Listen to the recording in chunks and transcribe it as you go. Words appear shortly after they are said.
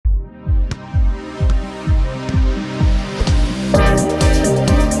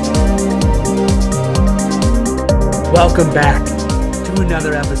Welcome back to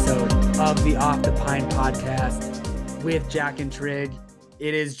another episode of the Off the Pine podcast with Jack and Trig.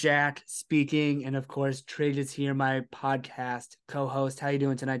 It is Jack speaking, and of course, Trig is here, my podcast co-host. How you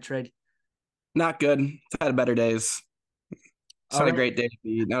doing tonight, Trig? Not good. I've had better days. It's All not a right. great day to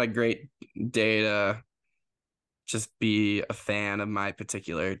be, not a great day to just be a fan of my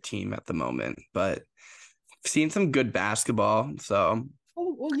particular team at the moment. But I've seen some good basketball, so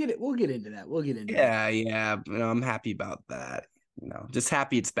We'll get it. We'll get into that. We'll get into that. yeah. I'm happy about that. Just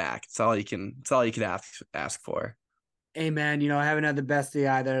happy it's back. It's all you can. It's all you can ask for. Hey, man. I haven't had the best day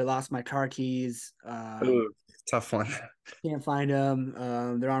either. Lost my car keys. Ooh, tough one. Can't find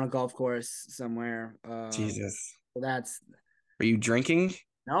them. They're on a golf course somewhere. Jesus. So that's Are you drinking?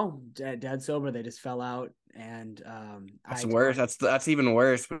 no dead sober. They just fell out, and That's worse. That's even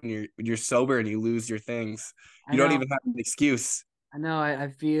worse when you're sober and you lose your things. You don't even have an excuse. I know. I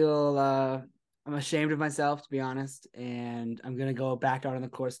feel I'm ashamed of myself, to be honest, and I'm gonna go back out on the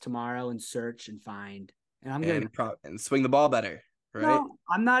course tomorrow and search and find. And I'm gonna And swing the ball better, right? no,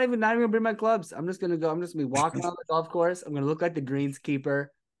 I'm not even gonna bring my clubs. I'm just gonna go. I'm just gonna be walking on the golf course. I'm gonna look like the greenskeeper.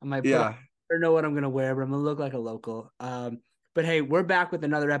 I might put on, I don't know what I'm gonna wear, but I'm gonna look like a local. But hey, we're back with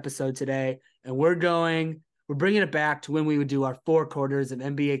another episode today, and we're bringing it back to when we would do our 4 quarters of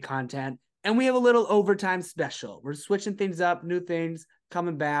NBA content. And we have a little overtime special. We're switching things up, new things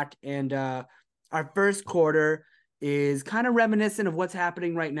coming back. And our first quarter is kind of reminiscent of what's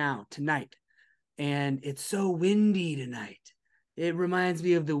happening right now, tonight. And it's so windy tonight. It reminds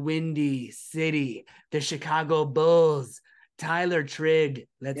me of the Windy City, the Chicago Bulls, Tyler Trigg.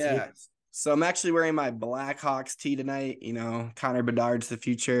 Let's hear it. So I'm actually wearing my Blackhawks tee tonight. Connor Bedard's the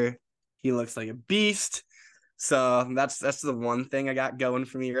future. He looks like a beast. So that's the one thing I got going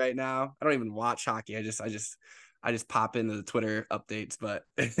for me right now. I don't even watch hockey. I just pop into the Twitter updates, but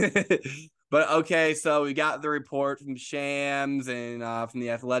but okay. So we got the report from Shams and from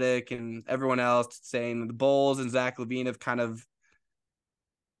the Athletic and everyone else saying the Bulls and Zach LaVine have kind of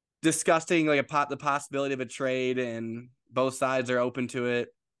discussing like the possibility of a trade, and both sides are open to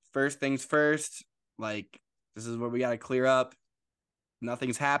it. First things first, like this is what we got to clear up.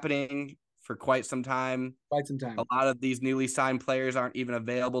 Nothing's happening for quite some time. A lot of these newly signed players aren't even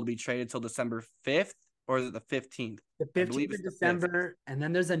available to be traded till December 5th, or is it the 15th? The 15th of December, and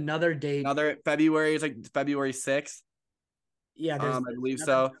then there's another date. Another February is like February 6th. Yeah, I believe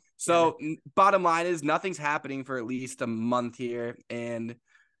so. So bottom line is nothing's happening for at least a month here. And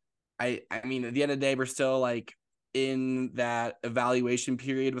I mean, at the end of the day, we're still like in that evaluation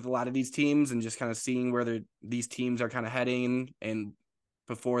period with a lot of these teams and just kind of seeing where these teams are kind of heading and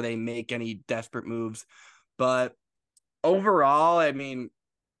before they make any desperate moves. But overall, I mean,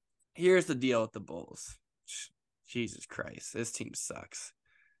 here's the deal with the Bulls. Jesus Christ, this team sucks.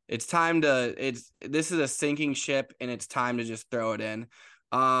 This is a sinking ship, and it's time to just throw it in.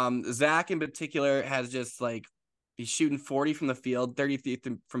 Zach in particular has just like, he's shooting 40 from the field, 30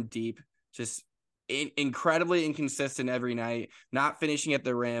 from deep, just incredibly inconsistent every night, not finishing at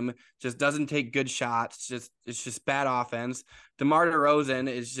the rim, just doesn't take good shots. It's just bad offense. DeMar DeRozan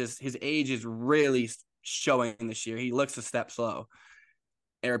is just, his age is really showing this year. He looks a step slow.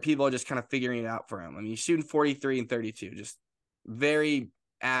 Or people are just kind of figuring it out for him. I mean, he's shooting 43 and 32, just very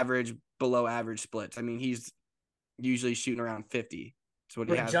average, below average splits. I mean, he's usually shooting around 50. That's what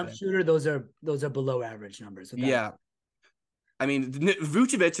he has. For a jump shooter, those are below average numbers. Yeah. I mean,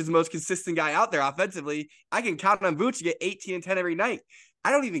 Vucevic is the most consistent guy out there offensively. I can count on Vuce to get 18 and 10 every night.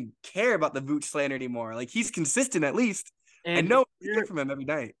 I don't even care about the Vuce slander anymore. Like, he's consistent at least. And I know we get from him every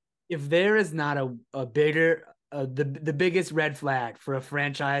night. If there is not a bigger the biggest red flag for a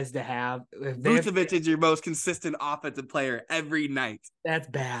franchise to have, Vucevic is your most consistent offensive player every night. That's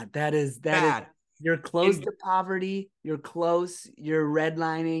bad. That is bad. You're close to poverty. You're close. You're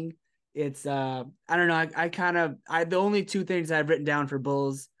redlining. It's I don't know. The only two things I've written down for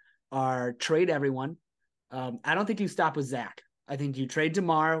Bulls are trade everyone. I don't think you stop with Zach. I think you trade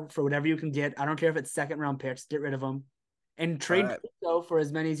DeMar for whatever you can get. I don't care if it's second round picks. Get rid of them. And trade Pluto for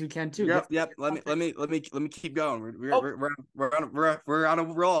as many as you can too. Yep. Let me keep going. We're on a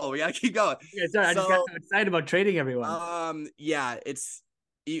roll. We gotta keep going. Yeah, sorry, I just got so excited about trading everyone.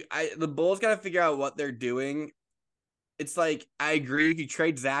 The Bulls gotta figure out what they're doing. It's like, I agree, if you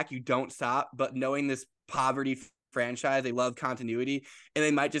trade Zach, you don't stop. But knowing this poverty franchise, they love continuity, and they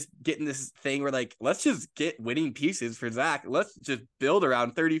might just get in this thing where like, let's just get winning pieces for Zach. Let's just build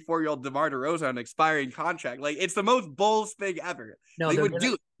around 34-year-old DeMar DeRozan on an expiring contract. Like, it's the most Bulls thing ever. No, they would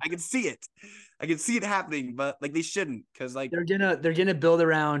do it. I can see it. I can see it happening, but like, they shouldn't, because like they're gonna build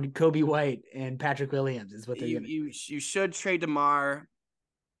around Kobe White and Patrick Williams is what they're gonna. You should trade DeMar.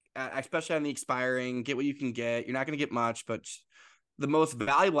 especially on the expiring. Get what you can get. You're not going to get much, but the most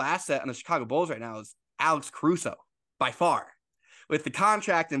valuable asset on the Chicago Bulls right now is Alex Caruso by far. With the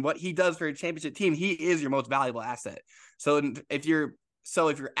contract and what he does for a championship team, he is your most valuable asset. So if you're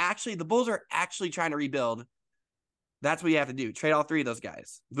actually, the Bulls are actually trying to rebuild, that's what you have to do. Trade all three of those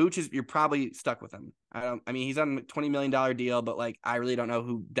guys. Vooch you're probably stuck with him. I mean, he's on a $20 million deal, but like, I really don't know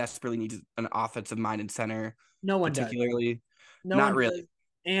who desperately needs an offensive minded center. No one particularly. does. No Not one really. does.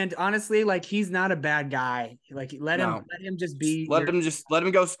 And honestly, like, he's not a bad guy. Like, let him just be. Let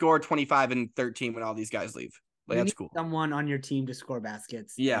him go score 25 and 13 when all these guys leave. Like, you that's need cool. someone on your team to score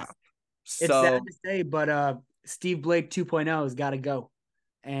baskets. Yeah. It's sad to say, but Steve Blake 2.0 has got to go.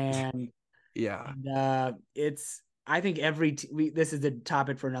 And yeah. And I think this is a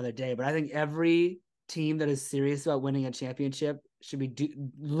topic for another day, but I think every team that is serious about winning a championship should be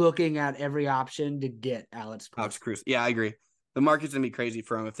looking at every option to get Alex Cruz. Yeah, I agree. The market's gonna be crazy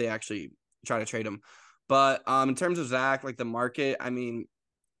for him if they actually try to trade him. But in terms of Zach, like the market, I mean,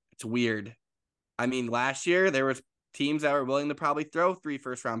 it's weird. I mean, last year there was teams that were willing to probably throw 3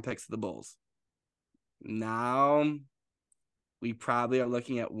 first-round picks to the Bulls. Now we probably are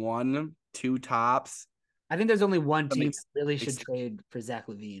looking at 1, 2 tops. I think there's only one team that really should trade for Zach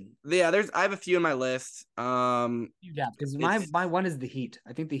LaVine. Yeah, I have a few in my list. Yeah, because my one is the Heat.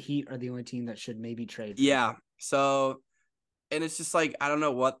 I think the Heat are the only team that should maybe trade. Yeah. So, and it's just like, I don't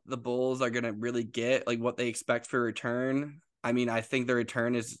know what the Bulls are gonna really get, like what they expect for return. I mean, I think the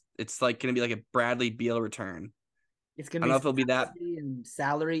return it's like gonna be like a Bradley Beal return. It's gonna I don't know if it'll be that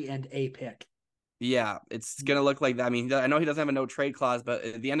salary and a pick. Yeah, it's gonna look like that. I mean, I know he doesn't have a no trade clause, but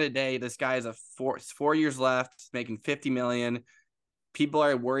at the end of the day, this guy is 4 years left, making $50 million. People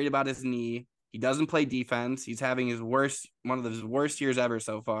are worried about his knee. He doesn't play defense. He's having one of his worst years ever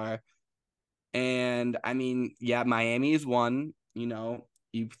so far. And I mean, yeah, Miami is one. You know,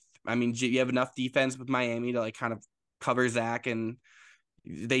 you have enough defense with Miami to like kind of cover Zach, and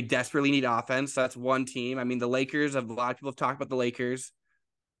they desperately need offense. So that's one team. I mean, the Lakers. A lot of people have talked about the Lakers.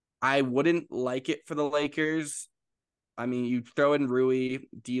 I wouldn't like it for the Lakers. I mean, you throw in Rui,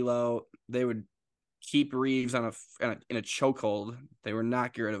 D'Lo, they would keep Reeves in a chokehold. They were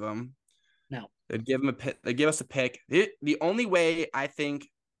not get rid of him. No, they'd give him a pick. They give us a pick. The only way I think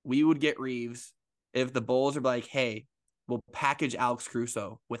we would get Reeves if the Bulls are like, hey, we'll package Alex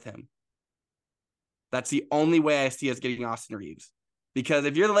Caruso with him. That's the only way I see us getting Austin Reeves. Because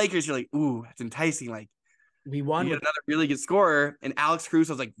if you're the Lakers, you're like, ooh, it's enticing. Like, we won with another really good scorer, and Alex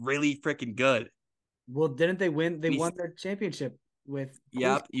Caruso's like really freaking good. Well, didn't they win? They won their championship with.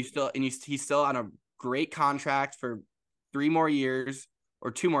 Yep, he's still on a great contract for 3 more years or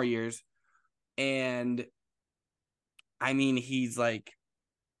 2 more years, and I mean he's a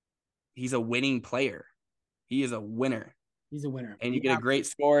winning player. He is a winner. He's a winner, and you get a great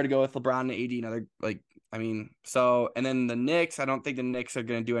scorer to go with LeBron and AD. Another and then the Knicks. I don't think the Knicks are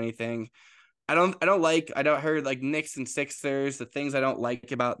going to do anything. I heard like Knicks and Sixers. The things I don't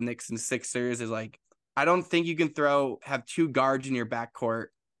like about Knicks and Sixers is like, I don't think you can have 2 guards in your backcourt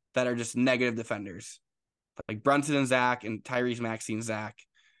that are just negative defenders, like Brunson and Zach and Tyrese Maxey and Zach.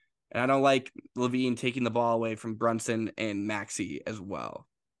 And I don't like LaVine taking the ball away from Brunson and Maxey as well.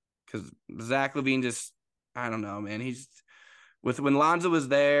 Because Zach LaVine just, I don't know, man. When Lonzo was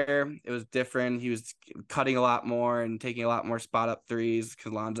there, it was different. He was cutting a lot more and taking a lot more spot up threes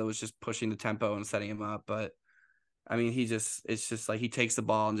because Lonzo was just pushing the tempo and setting him up. But I mean, it's just like he takes the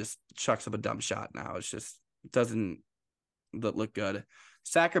ball and just chucks up a dumb shot now. It doesn't look good.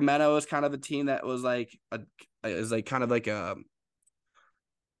 Sacramento is kind of a team that was like kind of like a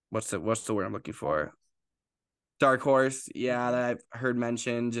what's the word I'm looking for? Dark horse. Yeah, that I've heard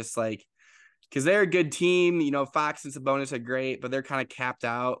mentioned, just like, because they're a good team. You know, Fox and Sabonis are great, but they're kind of capped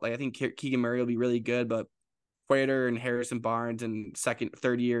out. Like, I think Keegan Murray will be really good, but Huerter and Harrison Barnes and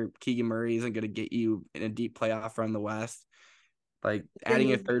third year Keegan Murray isn't going to get you in a deep playoff run in the West. Like,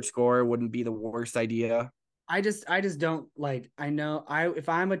 adding a third scorer wouldn't be the worst idea. I just don't like. If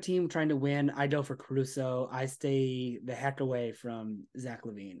I'm a team trying to win, I go for Caruso. I stay the heck away from Zach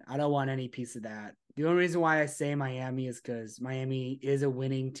LaVine. I don't want any piece of that. The only reason why I say Miami is because Miami is a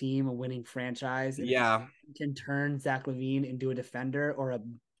winning team, a winning franchise. And yeah, can turn Zach LaVine into a defender or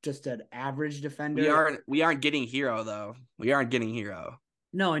just an average defender. We aren't getting Hero though. We aren't getting Hero.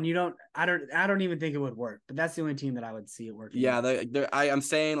 No, and I don't even think it would work. But that's the only team that I would see it working. Yeah, I'm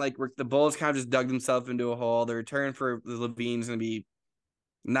saying like the Bulls kind of just dug themselves into a hole. The return for the LaVine's gonna be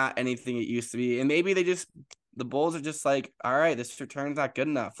not anything it used to be, and maybe the Bulls are just like, all right, this return's not good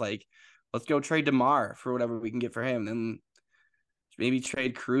enough. Like, let's go trade DeMar for whatever we can get for him. And maybe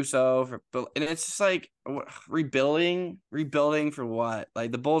trade Caruso and it's just like rebuilding for what?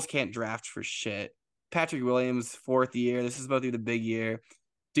 Like the Bulls can't draft for shit. Patrick Williams, 4th year. This is about to be the big year.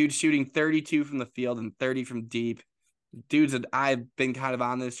 Dude shooting 32 from the field and 30 from deep. I've been kind of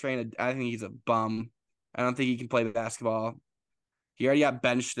on this train. I think he's a bum. I don't think he can play basketball. He already got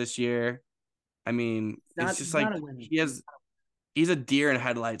benched this year. I mean, it's just He's like not a winner. he's a deer in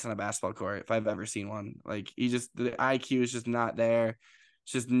headlights on a basketball court if I've ever seen one. Like the IQ is just not there.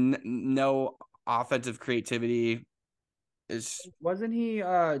 It's just no offensive creativity. Wasn't he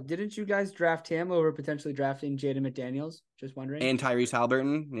didn't you guys draft him over potentially drafting Jaden McDaniels? Just wondering. And Tyrese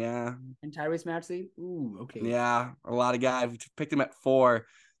Haliburton, yeah. And Tyrese Maxey? Ooh, okay. Yeah, a lot of guys. We picked him at 4.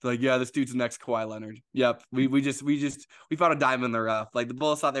 They're like, yeah, this dude's the next Kawhi Leonard. Yep. We found a diamond in the rough. Like the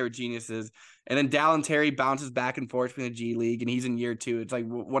Bulls thought they were geniuses. And then Dallin Terry bounces back and forth between the G League, and he's in year 2. It's like,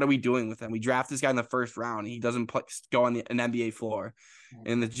 what are we doing with him? We draft this guy in the first round, and he doesn't go on an NBA floor.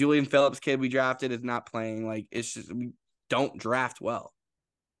 And the Julian Phillips kid we drafted is not playing. Like it's just we don't draft well.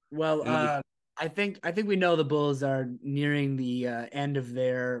 Well, I think we know the Bulls are nearing the end of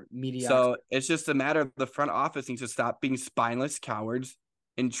their mediocrity. So it's just a matter of the front office needs to stop being spineless cowards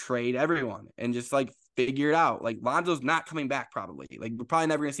and trade everyone and just like figure it out. Like Lonzo's not coming back probably. Like we're probably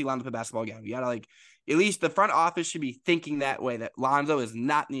never gonna see Lonzo play basketball again. You gotta like at least the front office should be thinking that way, that Lonzo is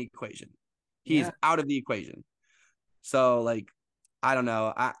not in the equation. He is out of the equation. So like I don't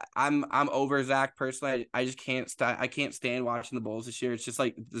know. I'm over Zach personally. I just can't I can't stand watching the Bulls this year. It's just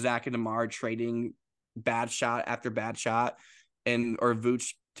like Zach and DeMar trading bad shot after bad shot, or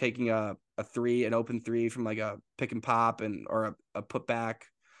Vooch taking a 3, an open 3 from like a pick and pop or a putback.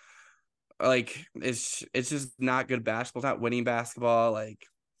 Like it's just not good basketball. It's not winning basketball. Like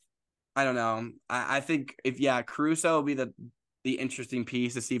I don't know. I think Caruso will be the interesting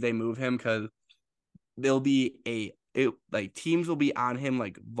piece to see if they move him, because there'll be like teams will be on him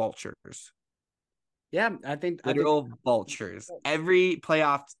like vultures. Yeah, I think Literal vultures. Every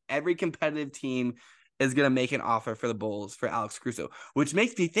competitive team is gonna make an offer for the Bulls for Alex Caruso, which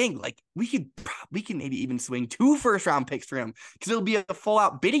makes me think like we can maybe even swing 2 first-round picks for him, because it'll be a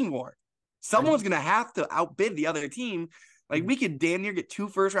full-out bidding war. Someone's gonna have to outbid the other team. Like we could damn near get 2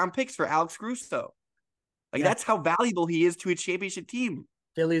 first-round picks for Alex Caruso. Like that's how valuable he is to a championship team.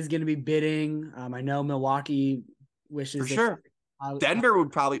 Philly's going to be bidding. I know Milwaukee wishes for sure. Denver will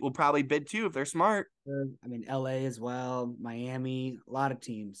probably bid too if they're smart. I mean, LA as well, Miami, a lot of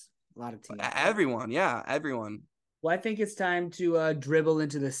teams. Everyone. Well, I think it's time to dribble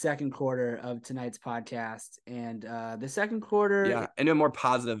into the second quarter of tonight's podcast. And the second quarter. Yeah, and a more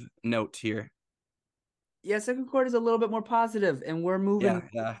positive note here. Yeah, second quarter is a little bit more positive, and we're moving.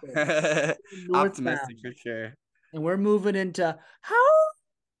 Yeah. Optimistic for sure. And we're moving into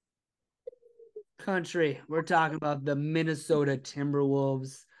country. We're talking about the Minnesota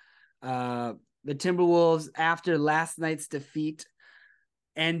Timberwolves. The Timberwolves, after last night's defeat,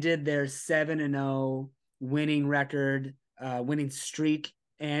 ended their 7-0 winning record, winning streak.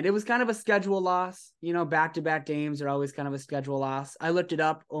 And it was kind of a schedule loss. You know, back-to-back games are always kind of a schedule loss. I looked it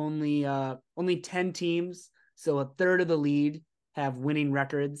up. Only 10 teams, so a third of the league, have winning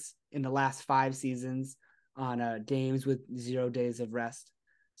records in the last 5 seasons on games with 0 days of rest.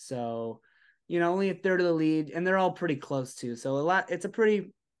 So, you know, only a third of the league, and they're all pretty close too. So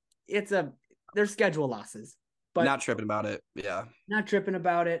they're schedule losses, but not tripping about it. Yeah. Not tripping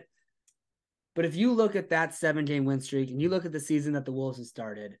about it. But if you look at that 7-game win streak and you look at the season that the Wolves have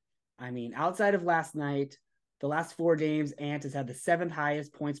started, I mean, outside of last night, the last 4 games, Ant has had the 7th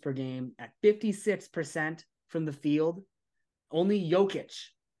highest points per game at 56% from the field. Only Jokic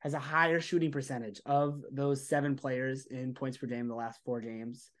has a higher shooting percentage of those 7 players in points per game in the last 4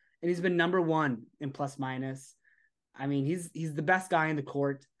 games. And he's been number 1 in plus minus. I mean, he's the best guy in the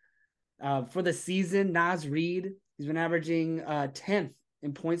court. For the season, Naz Reid, he's been averaging 10th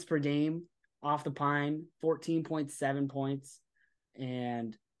in points per game off the pine, 14.7 points.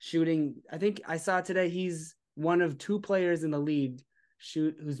 And shooting, I think I saw today, he's one of 2 players in the league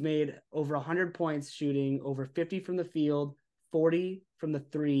who's made over 100 points shooting over 50 from the field, 40 from the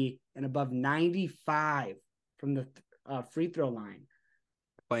 3, and above 95 from the free throw line.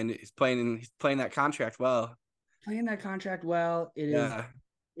 He's playing that contract well.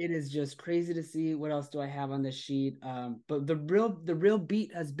 It is just crazy to see. What else do I have on this sheet? But the real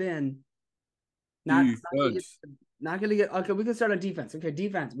beat has been not going to get. Okay, we can start on defense. Okay,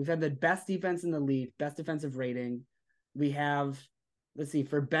 defense. We've had the best defense in the league, best defensive rating. We have, let's see,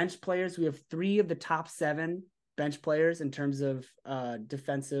 for bench players, we have 3 of the top 7 bench players in terms of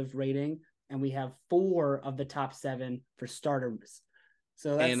defensive rating, and we have 4 of the top 7 for starters.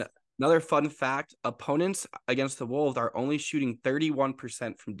 So that's Another fun fact, opponents against the Wolves are only shooting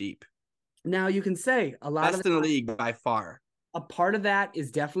 31% from deep. Now you can say a lot Best in the league by far. A part of that is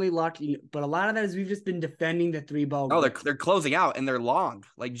definitely luck, but a lot of that is we've just been defending the 3-ball. Oh, they're closing out and they're long.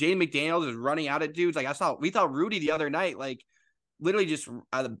 Like Jane McDaniels is running out at dudes. Like we thought Rudy the other night, like literally just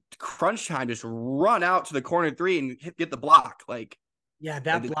at the crunch time, just run out to the corner 3 and get the block. Like, yeah,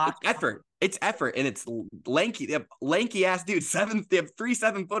 that block. It's effort. It's effort, and it's lanky. They have lanky ass dudes. They have 3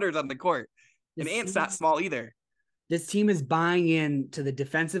 7-footers on the court, and Ant's not small either. This team is buying in to the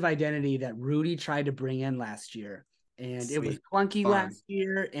defensive identity that Rudy tried to bring in last year. And Sweet. It was clunky last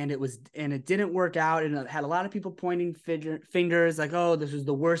year, and it didn't work out. And it had a lot of people pointing fingers like, oh, this was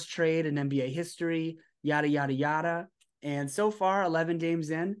the worst trade in NBA history, yada, yada, yada. And so far, 11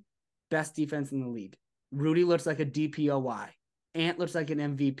 games in, best defense in the league. Rudy looks like a DPOY. Ant looks like an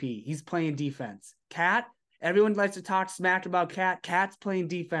MVP. He's playing defense. Cat, everyone likes to talk smack about Cat. Cat's playing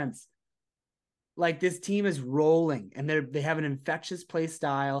defense. Like, this team is rolling, and they have an infectious play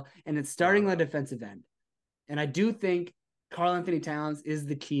style, and it's starting on the defensive end. And I do think Karl-Anthony Towns is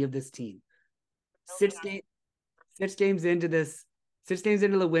the key of this team. 6 games into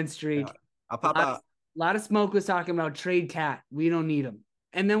the win streak. I'll pop out. A lot of smoke was talking about trade Cat. We don't need him.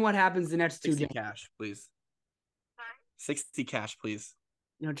 And then what happens the next 2 games? Cash, please. 60 cash, please.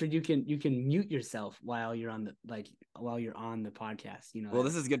 Trade, you can mute yourself while you're on the podcast. Well,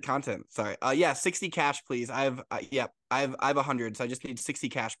 this is good content. Sorry. Yeah, 60 cash, please. I have 100, so I just need 60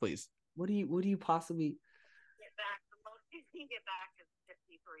 cash, please. What do you possibly get back? The most you can get back is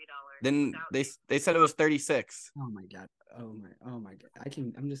 $53. Then they said it was 36. Oh my god.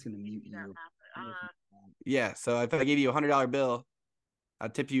 I'm just gonna mute you. Yeah, so if I gave you $100 bill, I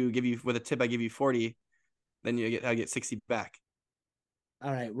give you with a tip, I give you 40, then I get 60 back.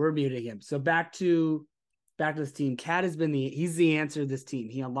 All right, we're muting him. So back to this team. Cat has been he's the answer to this team.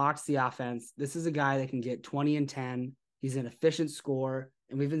 He unlocks the offense. This is a guy that can get 20 and 10. He's an efficient scorer,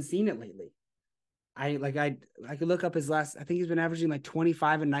 and we've been seeing it lately. I could look up his last. I think he's been averaging like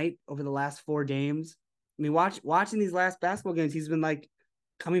 25 a night over the last 4 games. I mean, watching these last basketball games, he's been like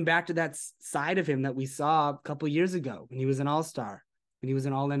coming back to that side of him that we saw a couple years ago when he was an all-star, when he was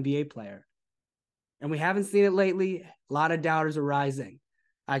an all-NBA player. And we haven't seen it lately. A lot of doubters are rising.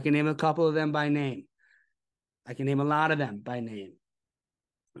 I can name a couple of them by name. I can name a lot of them by name.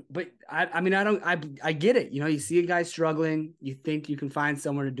 But I get it. You see a guy struggling, you think you can find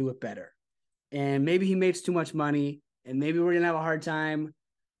someone to do it better. And maybe he makes too much money, and maybe we're going to have a hard time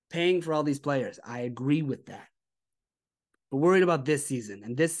paying for all these players. I agree with that. But worried about this season.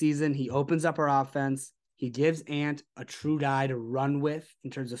 And this season, he opens up our offense. He gives Ant a true guy to run with in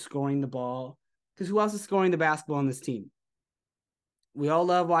terms of scoring the ball. Because who else is scoring the basketball on this team? We all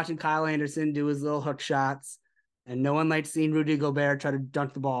love watching Kyle Anderson do his little hook shots, and no one likes seeing Rudy Gobert try to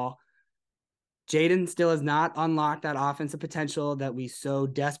dunk the ball. Jaden still has not unlocked that offensive potential that we so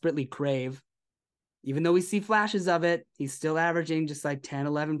desperately crave. Even though we see flashes of it, he's still averaging just like 10,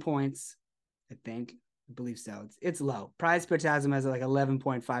 11 points, I think. I believe so. It's low. Prize Pitch has him as like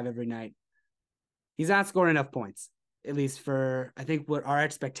 11.5 every night. He's not scoring enough points, at least for, I think, what our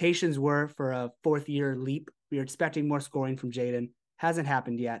expectations were for a 4th-year leap. We were expecting more scoring from Jaden. Hasn't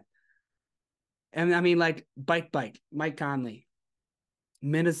happened yet. And I mean, like, Bike, Mike Conley,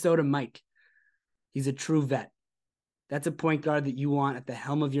 Minnesota Mike. He's a true vet. That's a point guard that you want at the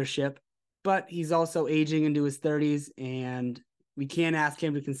helm of your ship. But he's also aging into his 30s, and we can't ask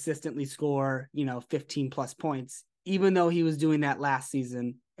him to consistently score, 15 plus points, even though he was doing that last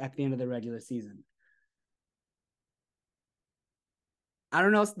season at the end of the regular season. I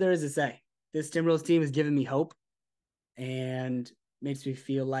don't know what there is to say. This Timberwolves team has given me hope and makes me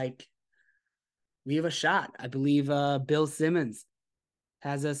feel like we have a shot. I believe Bill Simmons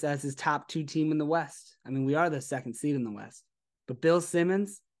has us as his top 2 team in the West. I mean, we are the 2nd seed in the West. But Bill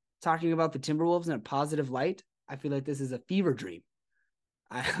Simmons talking about the Timberwolves in a positive light, I feel like this is a fever dream.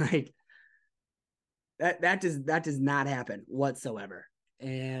 That does not happen whatsoever.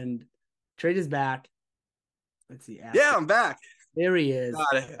 And Trade is back. Let's see. Yeah, I'm back. There he is.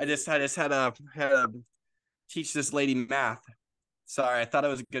 God, I just had to teach this lady math. Sorry, I thought it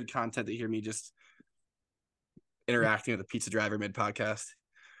was good content to hear me just interacting with a pizza driver mid podcast.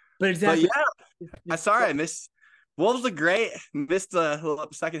 But exactly. But yeah, I missed. Wolves look great. Missed the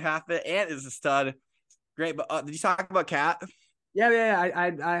second half of it. Ant is a stud. Great. But did you talk about Cat? Yeah.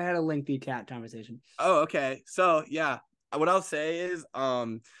 I had a lengthy Cat conversation. Oh, okay. So yeah, what I'll say is,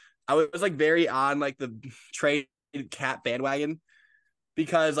 I was like very on like the trade Cat bandwagon,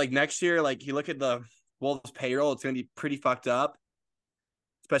 because like next year, like you look at the Wolves payroll, it's gonna be pretty fucked up,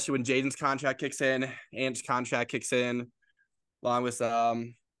 especially when Jaden's contract kicks in, Ant's contract kicks in, along with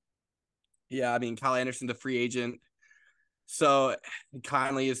Yeah, I mean, Kyle Anderson's a free agent. So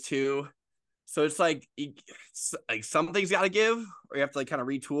Conley is too. So it's like something's got to give, or you have to like kind of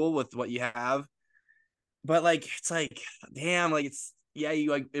retool with what you have. But like it's like, damn, like it's you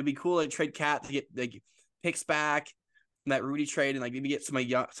like it'd be cool to trade Cat to get like picks back from that Rudy trade and like maybe get some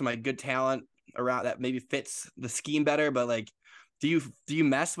like good talent around that maybe fits the scheme better. But like, do you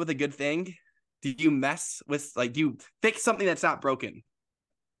mess with a good thing? Do you mess with do you fix something that's not broken?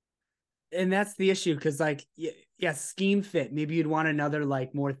 And that's the issue because like yeah, scheme fit. Maybe you'd want another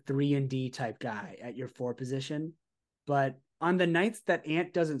like more 3-and-D type guy at your 4 position. But on the nights that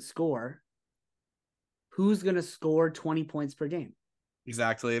Ant doesn't score, who's going to score 20 points per game?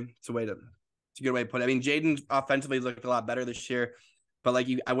 Exactly. It's a good way to put it. I mean, Jaden offensively looked a lot better this year, but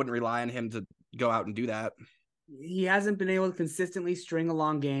I wouldn't rely on him to go out and do that. He hasn't been able to consistently string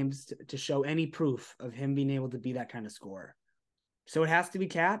along games to show any proof of him being able to be that kind of scorer. So it has to be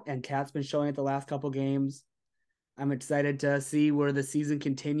Cat, and Cat's been showing it the last couple games. I'm excited to see where the season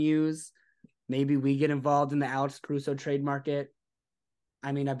continues. Maybe we get involved in the Alex Caruso trade market.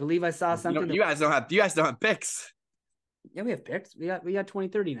 I mean, I believe I saw something. You guys don't have picks. Yeah, we have picks. We got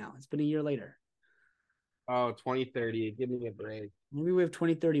 2030 now. It's been a year later. Oh, 2030. Give me a break. Maybe we have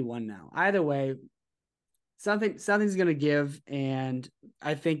 2031 now. Either way, something's gonna give, and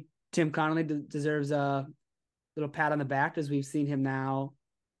I think Tim Connolly deserves a little pat on the back as we've seen him now.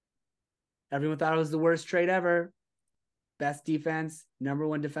 Everyone thought it was the worst trade ever. Best defense, number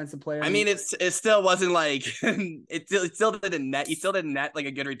 1 defensive player. I mean, it still wasn't like it still didn't net. You still didn't net like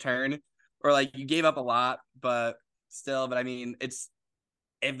a good return, or like you gave up a lot, but still. But I mean, it's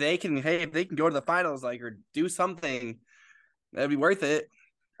if they can go to the finals, like, or do something, that'd be worth it.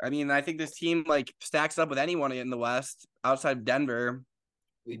 I mean, I think this team like stacks up with anyone in the West outside of Denver.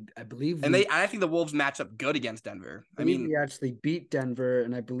 I believe, and I think the Wolves match up good against Denver. I mean, we actually beat Denver,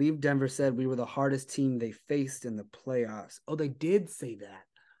 and I believe Denver said we were the hardest team they faced in the playoffs. Oh, they did say that.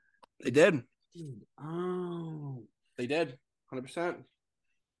 They did. Oh, they did. 100%.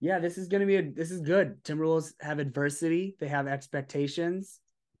 Yeah, this is good. Timberwolves have adversity. They have expectations.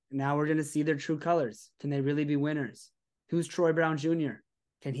 Now we're going to see their true colors. Can they really be winners? Who's Troy Brown Jr.?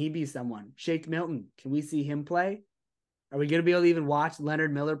 Can he be someone? Shake Milton. Can we see him play? Are we going to be able to even watch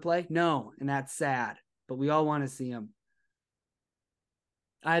Leonard Miller play? No, and that's sad. But we all want to see him.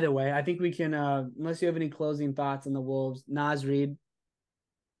 Either way, I think we can, unless you have any closing thoughts on the Wolves. Naz Reid.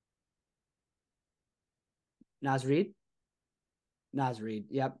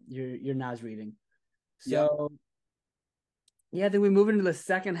 Yep, you're Naz reading. So, yep. Yeah, then we move into the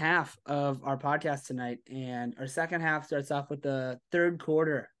second half of our podcast tonight. And our second half starts off with the third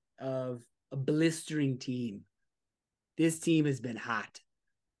quarter of a blistering team. This team has been hot.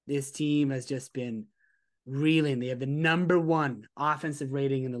 This team has just been reeling. They have the number 1 offensive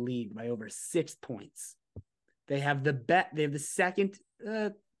rating in the league by over 6 points. They have the second,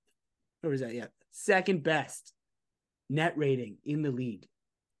 second best net rating in the league,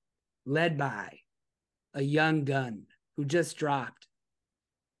 led by a young gun who just dropped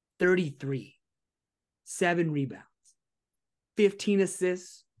 33, 7 rebounds, 15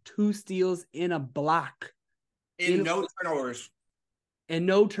 assists, 2 steals in a block. In no turnovers. And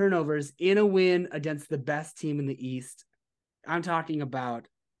no turnovers in a win against the best team in the East. I'm talking about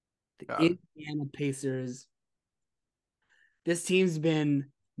the Indiana Pacers. This team's been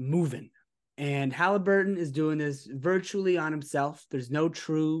moving. And Haliburton is doing this virtually on himself. There's no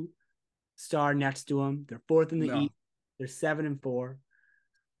true star next to him. They're 4th in the East. They're 7-4.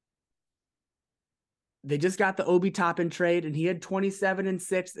 They just got the Obi Toppin trade, and he had 27 and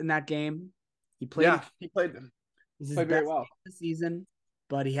 6 in that game. He played very well this season,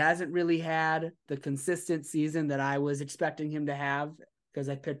 but he hasn't really had the consistent season that I was expecting him to have because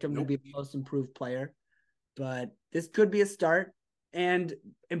I picked him to be the most improved player. But this could be a start. And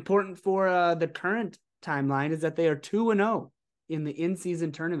important for the current timeline is that they are 2-0 in the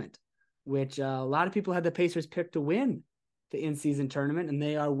in-season tournament, which a lot of people had the Pacers picked to win the in-season tournament, and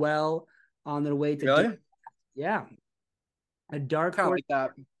they are well on their way to. Really? Yeah. A dark horse. Like that.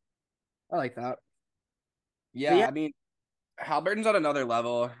 I like that. Yeah, I mean, Haliburton's on another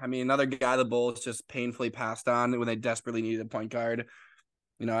level. I mean, another guy the Bulls just painfully passed on when they desperately needed a point guard.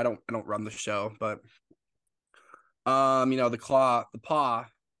 You know, I don't run the show, but the paw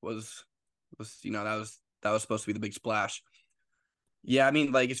was that was supposed to be the big splash. Yeah, I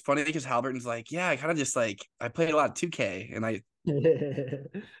mean, like, it's funny because Haliburton's like, yeah, I kind of just like I played a lot of 2K and I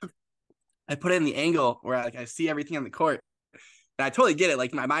put it in the angle where I see everything on the court. And I totally get it.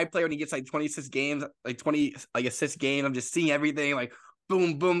 Like my player, when he gets like 26 games, like 20 like assists game, I'm just seeing everything like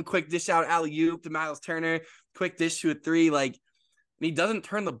boom, boom, quick dish out, alley-oop to Miles Turner, quick dish to a 3. Like, and he doesn't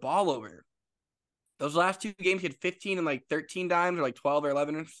turn the ball over. Those last 2 games, he had 15 and like 13 dimes, or like 12 or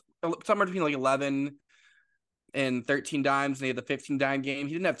 11, or somewhere between like 11 and 13 dimes. And he had the 15 dime game.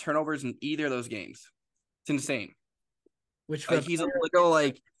 He didn't have turnovers in either of those games. It's insane. Which for Like he's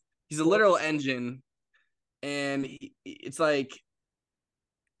a literal engine, and it's like,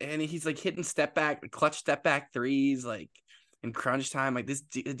 and he's like hitting clutch step back threes, like in crunch time. Like this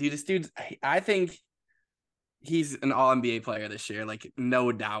dude's. I think he's an All NBA player this year, like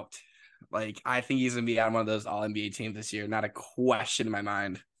no doubt. Like I think he's gonna be on one of those All NBA teams this year, not a question in my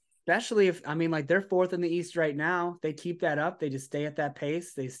mind. especially if like they're fourth in the East right now. They keep that up. They just stay at that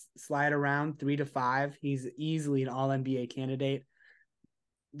pace. They slide around 3 to 5. He's easily an All NBA candidate.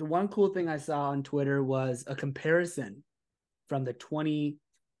 The one cool thing I saw on Twitter was a comparison from the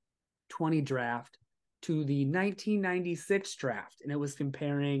 2020 draft to the 1996 draft, and it was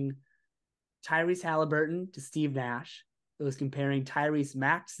comparing Tyrese Haliburton to Steve Nash. It was comparing Tyrese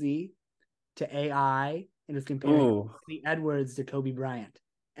Maxey to AI, and it was comparing Anthony Edwards to Kobe Bryant.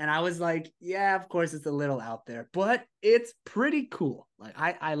 And I was like, yeah, of course it's a little out there, but it's pretty cool. Like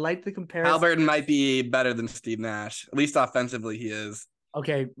I like the comparison. Haliburton might be better than Steve Nash. At least offensively he is.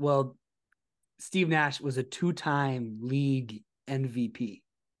 Okay, well, Steve Nash was a 2-time league MVP,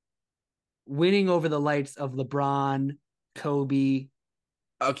 winning over the likes of LeBron, Kobe.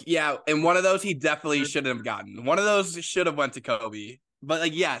 Okay, yeah, and one of those he definitely shouldn't have gotten. One of those should have went to Kobe. But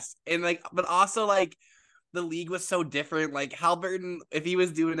like yes, and like but also like the league was so different. Like Haliburton, if he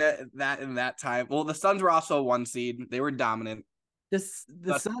was doing that in that time, well, the Suns were also a 1 seed. They were dominant. The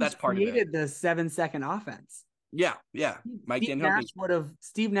Suns created the 7-second offense. Yeah. Mike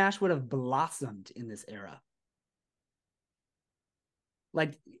Steve Nash would have blossomed in this era.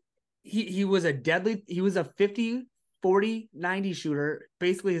 Like he was a 50, 40, 90 shooter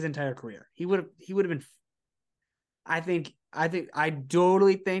basically his entire career. He would have been. I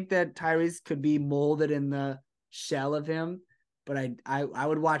totally think that Tyrese could be molded in the shell of him, but I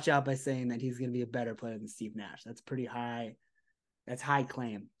would watch out by saying that he's going to be a better player than Steve Nash. That's pretty high. That's high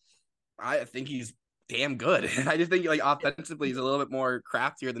claim. I think he's damn good. I just think like offensively he's a little bit more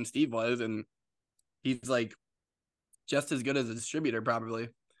craftier than Steve was, and he's like just as good as a distributor probably,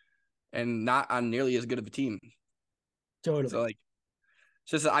 and not on nearly as good of a team. Totally. So like,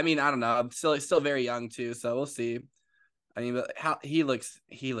 just I mean I don't know. I'm still very young too, so we'll see. I mean, but how he looks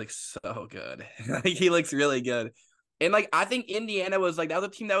so good. Like he looks really good, and like I think Indiana was like that was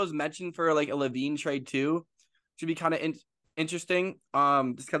a team that was mentioned for like a Levine trade too. Should be kind of interesting.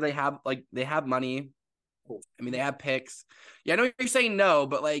 Just because they have money. I mean, they have picks. Yeah, I know you're saying no,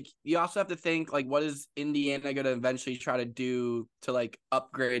 but like you also have to think like what is Indiana going to eventually try to do to like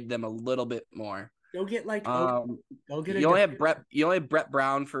upgrade them a little bit more. Go get like go get you only have Brett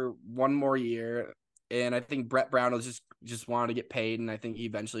Brown for 1 more year, and I think Brett Brown will just wanted to get paid, and I think he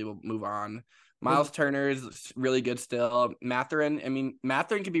eventually will move on. Miles Turner is really good still. Mathurin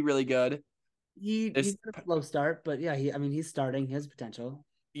could be really good. He's a slow start, but yeah, he's starting his potential.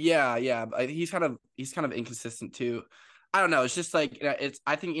 Yeah, but he's kind of inconsistent too. I don't know. It's just like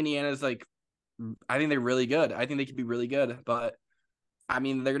I think Indiana's like, I think they're really good. I think they could be really good, but I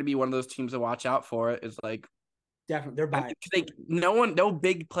mean they're gonna be one of those teams to watch out for. It's like definitely they're buying. Like no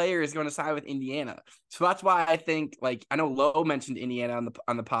big player is going to sign with Indiana, so that's why I think like I know Lowe mentioned Indiana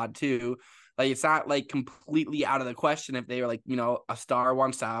on the pod too. Like it's not like completely out of the question if they were like a star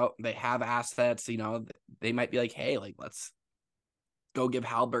wants out, they have assets, they might be like, hey, like let's go give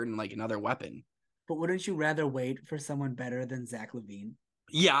Haliburton like another weapon. But wouldn't you rather wait for someone better than Zach LaVine?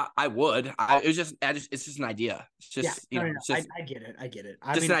 Yeah, I would. It's just an idea. It's just I get it.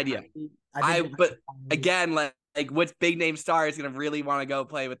 Just an idea. But again, like which big name star is gonna really want to go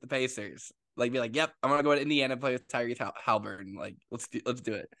play with the Pacers? Like be like, yep, I'm gonna go to Indiana and play with Tyrese Haliburton. Like let's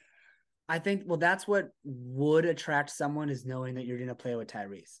do it. I think that's what would attract someone is knowing that you're gonna play with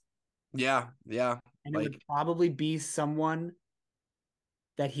Tyrese. Yeah. And it would probably be someone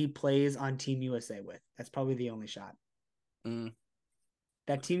that he plays on Team USA with. That's probably the only shot.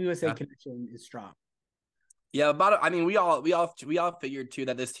 That Team USA connection is strong. Yeah, we all figured too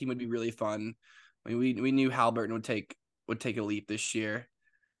that this team would be really fun. I mean, we knew Haliburton would take a leap this year,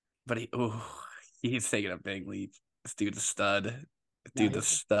 but he's taking a big leap. This dude's a stud.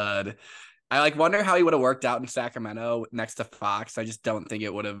 Stud. I wonder how he would have worked out in Sacramento next to Fox. I just don't think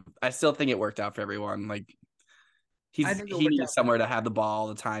it would have. I still think it worked out for everyone. Like he needed somewhere to have the ball all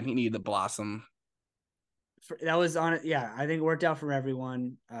the time. He needed to blossom. That was on it. Yeah, I think it worked out for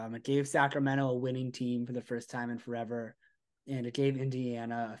everyone. It gave Sacramento a winning team for the first time in forever, and it gave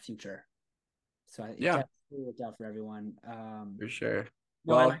Indiana a future. So it definitely worked out for everyone. For sure.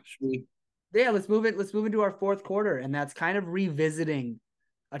 Let's move into our fourth quarter, and that's kind of revisiting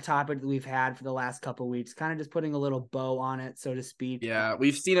a topic that we've had for the last couple of weeks, kind of just putting a little bow on it, so to speak. Yeah,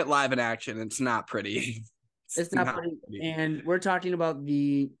 we've seen it live in action. It's not pretty. It's not pretty. And we're talking about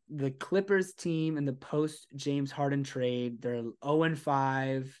the Clippers team in the post James Harden trade. They're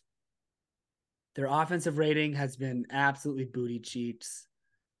 0-5. Their offensive rating has been absolutely booty cheeks.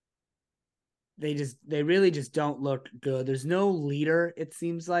 They really just don't look good. There's no leader, it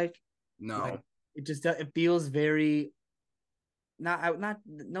seems like. No. Like, it feels very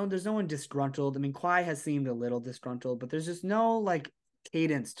there's no one disgruntled. I mean, Kawhi has seemed a little disgruntled, but there's just no like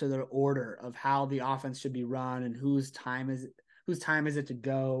cadence to the order of how the offense should be run and whose time is it to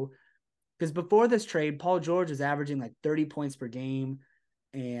go. Because before this trade, Paul George was averaging like 30 points per game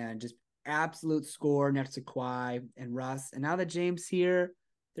and just absolute score next to Kawhi and Russ. And now that James here,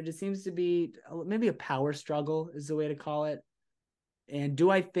 there just seems to be maybe a power struggle is the way to call it. And do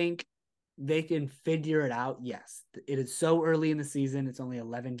I think they can figure it out? Yes. It is so early in the season. It's only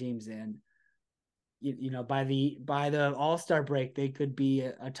 11 games in. You know, by the All-Star break, they could be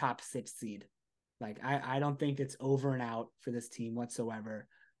a top 6 seed. Like, I don't think it's over and out for this team whatsoever.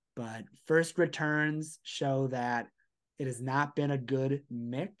 But first returns show that it has not been a good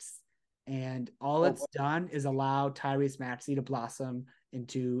mix. And all it's done is allow Tyrese Maxey to blossom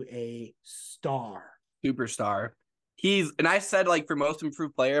into a star. Superstar. And I said, like, for most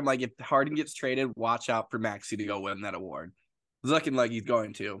improved player, I'm like, if Harden gets traded, watch out for Maxey to go win that award. It's looking like he's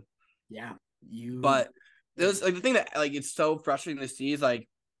going to. Yeah. But it was like the thing that like it's so frustrating to see is like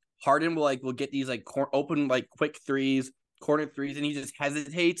Harden will get these like open like quick threes, corner threes, and he just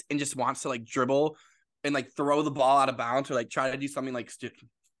hesitates and just wants to like dribble and like throw the ball out of bounds or like try to do something like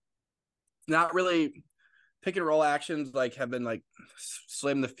not really pick and roll actions like have been like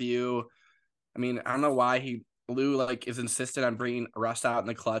slim the few. I mean, I don't know why Lou like is insistent on bringing Russ out in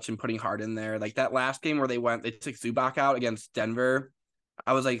the clutch and putting Harden there. Like that last game where they took Zubac out against Denver.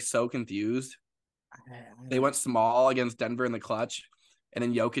 I was like so confused. They went small against Denver in the clutch, and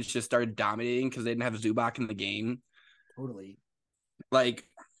then Jokic just started dominating because they didn't have Zubac in the game. Totally. Like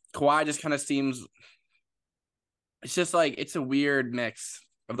Kawhi just kind of seems. It's just like it's a weird mix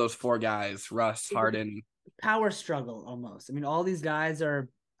of those 4 guys: Russ, Harden. Power struggle almost. I mean, all these guys are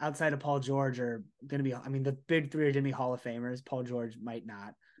outside of Paul George are going to be. I mean, the big 3 are going to be Hall of Famers. Paul George might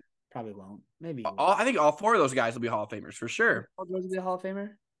not. Probably won't. Maybe. I think all 4 of those guys will be Hall of Famers for sure. Paul George will be a Hall of Famer.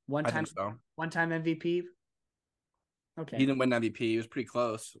 I think so. One-time MVP. Okay. He didn't win MVP. He was pretty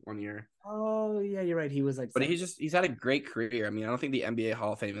close one year. Oh yeah, you're right. He was like. But he's had a great career. I mean, I don't think the NBA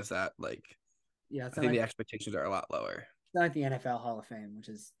Hall of Fame is that like. Yeah, I think the expectations are a lot lower. It's not like the NFL Hall of Fame, which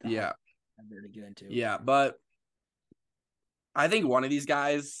is I'm ready to get into. Yeah, but I think one of these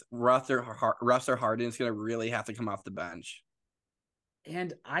guys, Russ or Harden, is going to really have to come off the bench.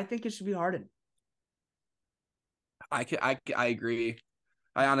 And I think it should be Harden. I agree.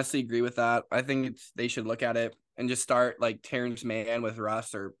 I honestly agree with that. I think they should look at it and just start like Terrence Mann with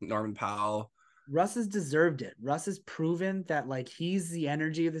Russ or Norman Powell. Russ has deserved it. Russ has proven that like he's the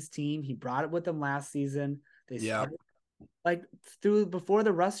energy of this team. He brought it with them last season. They started like before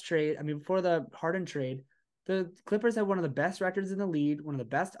the Harden trade, the Clippers had one of the best records in the league, one of the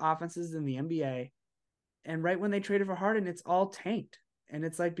best offenses in the NBA. And right when they traded for Harden, it's all tanked. And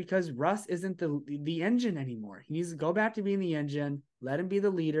it's like because Russ isn't the engine anymore. He needs to go back to being the engine, let him be the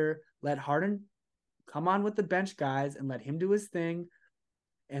leader, let Harden come on with the bench guys and let him do his thing.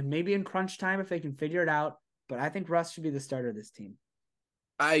 And maybe in crunch time if they can figure it out. But I think Russ should be the starter of this team.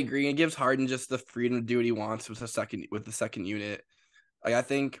 I agree. It gives Harden just the freedom to do what he wants with the second unit. Like I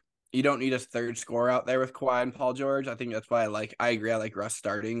think you don't need a third scorer out there with Kawhi and Paul George. I think that's why I agree. I like Russ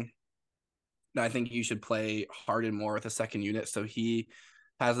starting. And I think you should play Harden more with a second unit so he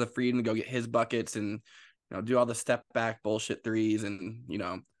has the freedom to go get his buckets and do all the step back bullshit threes and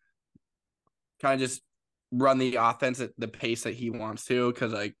kind of just run the offense at the pace that he wants to.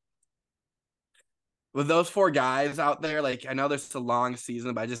 Because like with those 4 guys out there, like I know there's a long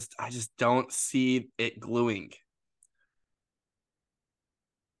season, but I just don't see it gluing.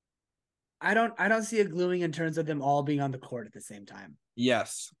 I don't see it gluing in terms of them all being on the court at the same time.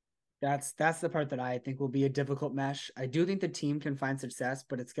 Yes. That's the part that I think will be a difficult mesh. I do think the team can find success,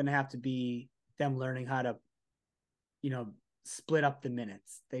 but it's going to have to be them learning how to, split up the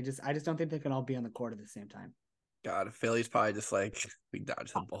minutes. I just don't think they can all be on the court at the same time. God, Philly's probably just like we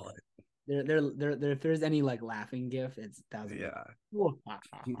dodged the bullet. If there's any like laughing gif, it's 1,000. Yeah.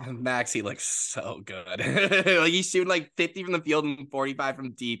 Maxey looks so good. Like he's shooting like 50 from the field and 45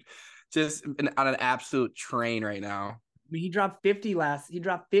 from deep. Just on an absolute train right now. I mean, he dropped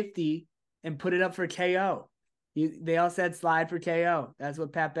 50 and put it up for KO. They all said slide for KO. That's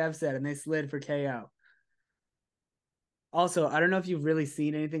what Pat Bev said, and they slid for KO. Also, I don't know if you've really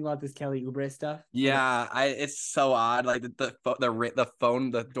seen anything about this Kelly Oubre stuff. Yeah, it's so odd. Like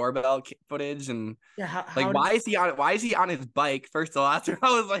the doorbell footage, and Yeah, like how did why is he on his bike? First of all, that's where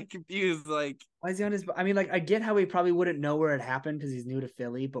I was like confused. Like why is he on his? I mean, like I get how he probably wouldn't know where it happened because he's new to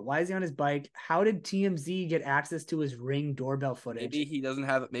Philly, but why is he on his bike? How did TMZ get access to his Ring doorbell footage? maybe he doesn't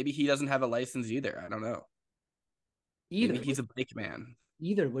have a license either. I don't know. Either, Maybe he's a bike man.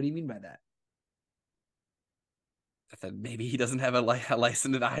 either. What do you mean by that? I said maybe he doesn't have a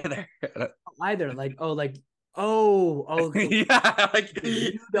license either. Either, like, Yeah, like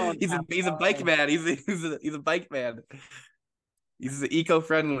you don't have. he's a bike man. He's a bike man. He's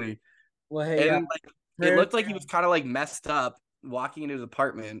eco-friendly. Well, hey, And like it prayers. looked like he was kind of like messed up walking into his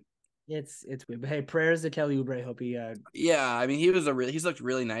apartment. It's weird, but hey, prayers to Kelly Oubre. Hope Yeah, I mean he's looked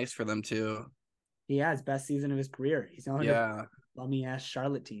really nice for them too. he has best season of his career. He's not under Yeah. bummy ass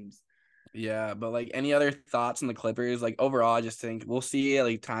Charlotte teams. Yeah, but like any other thoughts on the Clippers? Like overall, I just think we'll see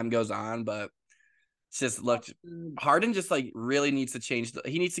like time goes on, but it's just looked Harden just like really needs to change.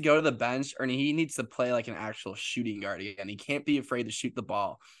 He needs to go to the bench, or he needs to play like an actual shooting guard again. He can't be afraid to shoot the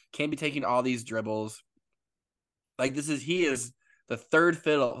ball. Can't be taking all these dribbles. Like he is the third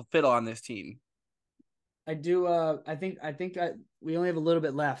fiddle on this team. I do. I think we only have a little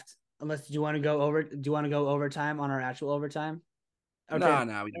bit left. Unless do you want to go over? Do you want to go overtime on our actual overtime? Okay.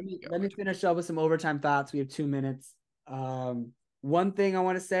 No, we don't. Let me finish up with some overtime thoughts. We have 2 minutes. One thing I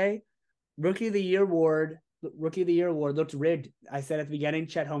want to say: Rookie of the Year award looked rigged. I said at the beginning,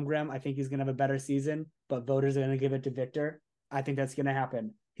 Chet Holmgren. I think he's gonna have a better season, but voters are gonna give it to Victor. I think that's gonna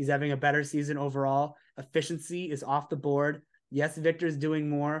happen. He's having a better season overall. Efficiency is off the board. Yes, Victor's doing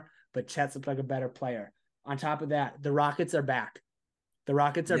more, but Chet's looks like a better player. On top of that, the Rockets are back. The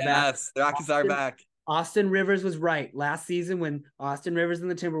Rockets are back. Yes, the Rockets are back. Austin Rivers was right. Last season when Austin Rivers and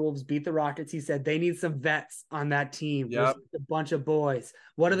the Timberwolves beat the Rockets, he said they need some vets on that team. Yep. There's a bunch of boys.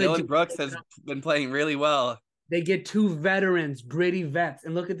 What do they do? Dylan Brooks has been playing really well. They get 2 veterans, gritty vets.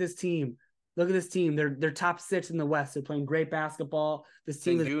 And look at this team. Look at this team. They're top 6 in the West. They're playing great basketball. This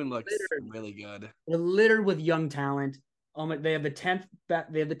team Sengun looks really good. They're littered with young talent. They have the 10th.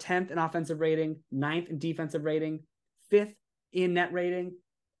 They have the 10th in offensive rating, 9th in defensive rating, 5th in net rating.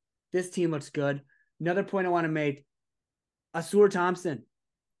 This team looks good. Another point I want to make: Asur Thompson.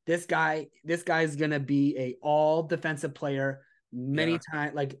 This guy is gonna be a all defensive player many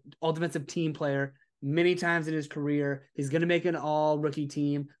times, like all defensive team player many times in his career. He's gonna make an all rookie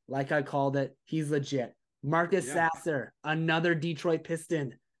team, like I called it. He's legit. Marcus Sasser, another Detroit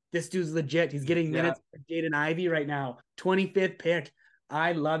Piston. This dude's legit. He's getting minutes for Jaden Ivey right now. 25th pick.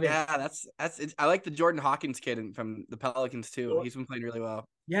 I love it. Yeah, that's it. I like the Jordan Hawkins kid from the Pelicans too. He's been playing really well.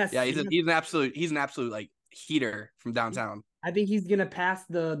 Yes. Yeah, he's an absolute like heater from downtown. I think he's gonna pass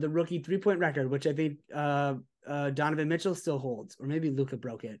the rookie 3-point record, which I think Donovan Mitchell still holds, or maybe Luka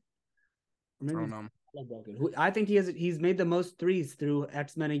broke it. Or maybe I don't know. Broke it. I think he's made the most threes through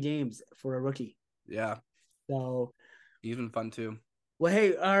X many games for a rookie. Yeah. So he's been fun too. Well,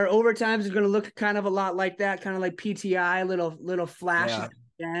 hey, our overtimes are going to look kind of a lot like that, kind of like PTI, little flash at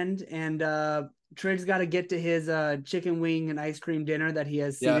the end. And Trig's got to get to his chicken wing and ice cream dinner that he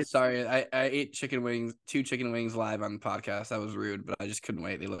has. Yeah, sorry, I ate 2 chicken wings live on the podcast. That was rude, but I just couldn't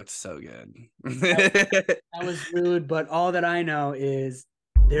wait. They looked so good. That was rude, but all that I know is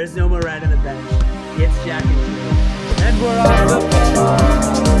there's no more red on the bench. It's Jack and Trig, and we're on the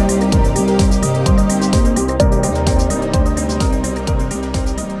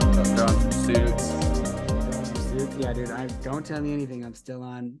Yeah, dude. Don't tell me anything. I'm still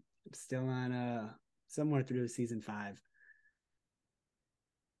on somewhere through season 5.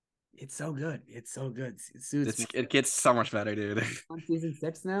 It's so good. It's so good. It gets so much better, dude. On season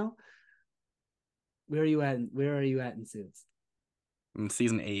 6 now. Where are you at in Suits? In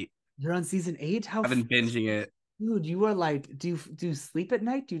season 8. You're on season 8? How I've been binging it. Dude, you are like, do you sleep at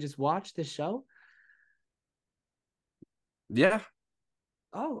night? Do you just watch this show? Yeah.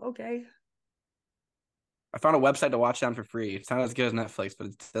 Oh, okay. I found a website to watch it on for free. It's not as good as Netflix, but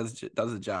it does the job.